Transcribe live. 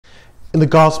In the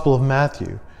Gospel of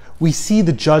Matthew, we see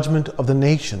the judgment of the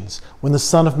nations when the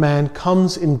Son of Man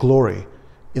comes in glory,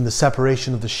 in the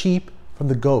separation of the sheep from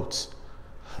the goats.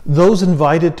 Those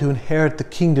invited to inherit the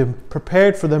kingdom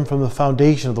prepared for them from the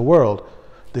foundation of the world,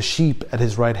 the sheep at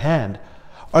his right hand,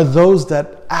 are those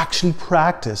that actually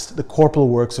practiced the corporal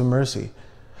works of mercy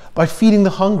by feeding the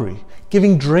hungry,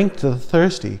 giving drink to the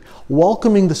thirsty,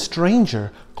 welcoming the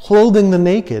stranger, clothing the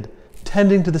naked,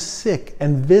 tending to the sick,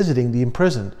 and visiting the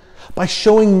imprisoned. By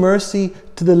showing mercy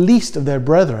to the least of their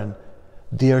brethren,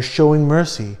 they are showing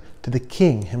mercy to the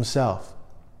King himself.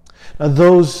 Now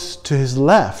those to his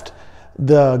left,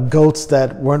 the goats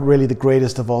that weren't really the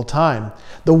greatest of all time,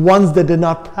 the ones that did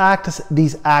not practice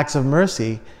these acts of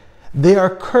mercy, they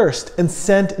are cursed and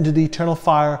sent into the eternal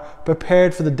fire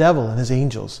prepared for the devil and his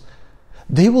angels.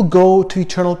 They will go to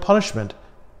eternal punishment,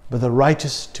 but the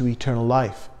righteous to eternal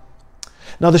life.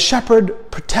 Now the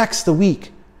shepherd protects the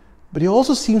weak, but he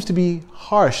also seems to be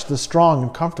harsh to the strong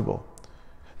and comfortable.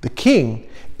 The king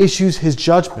issues his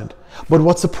judgment, but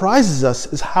what surprises us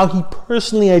is how he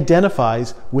personally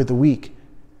identifies with the weak.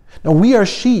 Now we are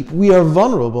sheep, we are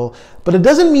vulnerable, but it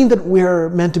doesn't mean that we're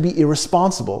meant to be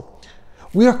irresponsible.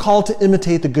 We are called to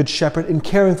imitate the Good Shepherd in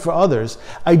caring for others,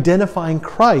 identifying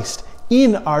Christ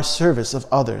in our service of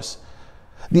others.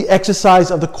 The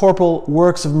exercise of the corporal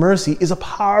works of mercy is a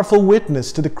powerful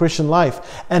witness to the Christian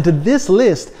life, and to this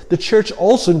list, the church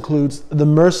also includes the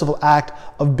merciful act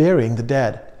of burying the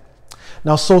dead.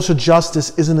 Now, social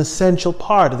justice is an essential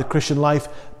part of the Christian life,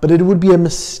 but it would be a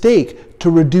mistake to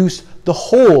reduce the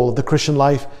whole of the Christian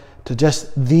life to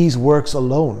just these works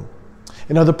alone.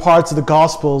 In other parts of the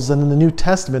Gospels and in the New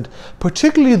Testament,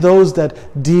 particularly those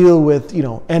that deal with,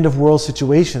 end-of-world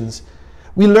situations,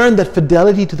 we learn that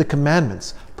fidelity to the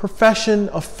commandments, profession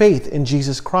of faith in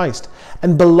Jesus Christ,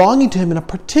 and belonging to him in a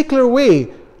particular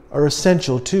way are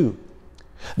essential too.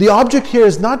 The object here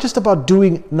is not just about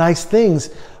doing nice things,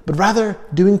 but rather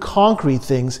doing concrete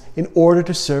things in order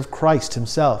to serve Christ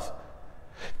himself.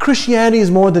 Christianity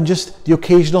is more than just the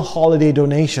occasional holiday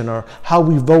donation or how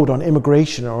we vote on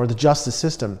immigration or the justice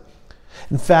system.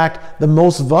 In fact, the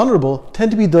most vulnerable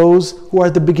tend to be those who are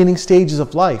at the beginning stages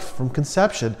of life, from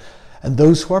conception, and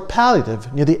those who are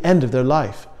palliative near the end of their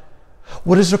life.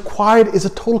 What is required is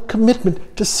a total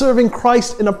commitment to serving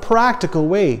Christ in a practical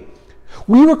way.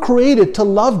 We were created to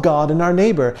love God and our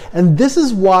neighbor, and this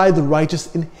is why the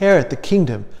righteous inherit the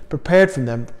kingdom prepared for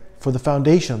them for the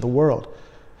foundation of the world.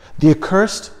 The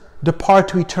accursed depart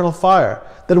to eternal fire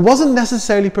that wasn't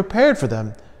necessarily prepared for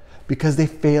them because they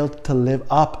failed to live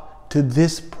up to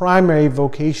this primary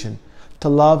vocation, to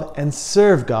love and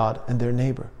serve God and their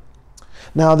neighbor.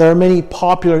 Now, there are many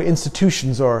popular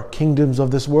institutions or kingdoms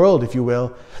of this world, if you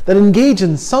will, that engage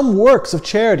in some works of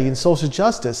charity and social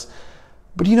justice,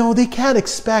 but they can't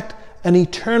expect an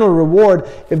eternal reward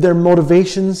if their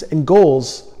motivations and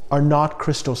goals are not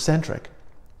Christocentric.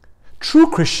 True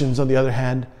Christians, on the other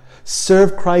hand,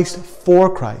 serve Christ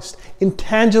for Christ in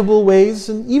tangible ways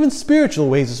and even spiritual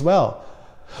ways as well.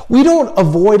 We don't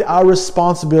avoid our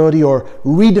responsibility or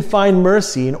redefine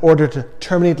mercy in order to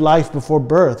terminate life before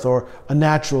birth or a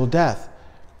natural death.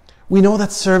 We know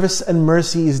that service and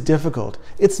mercy is difficult.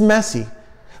 It's messy,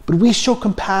 but we show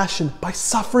compassion by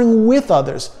suffering with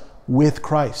others with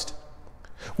Christ.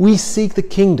 We seek the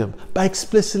kingdom by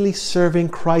explicitly serving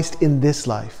Christ in this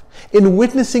life, in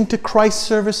witnessing to Christ's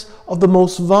service of the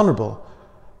most vulnerable,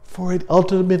 for it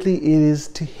ultimately is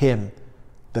to him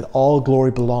that all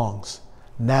glory belongs,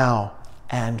 now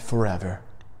and forever.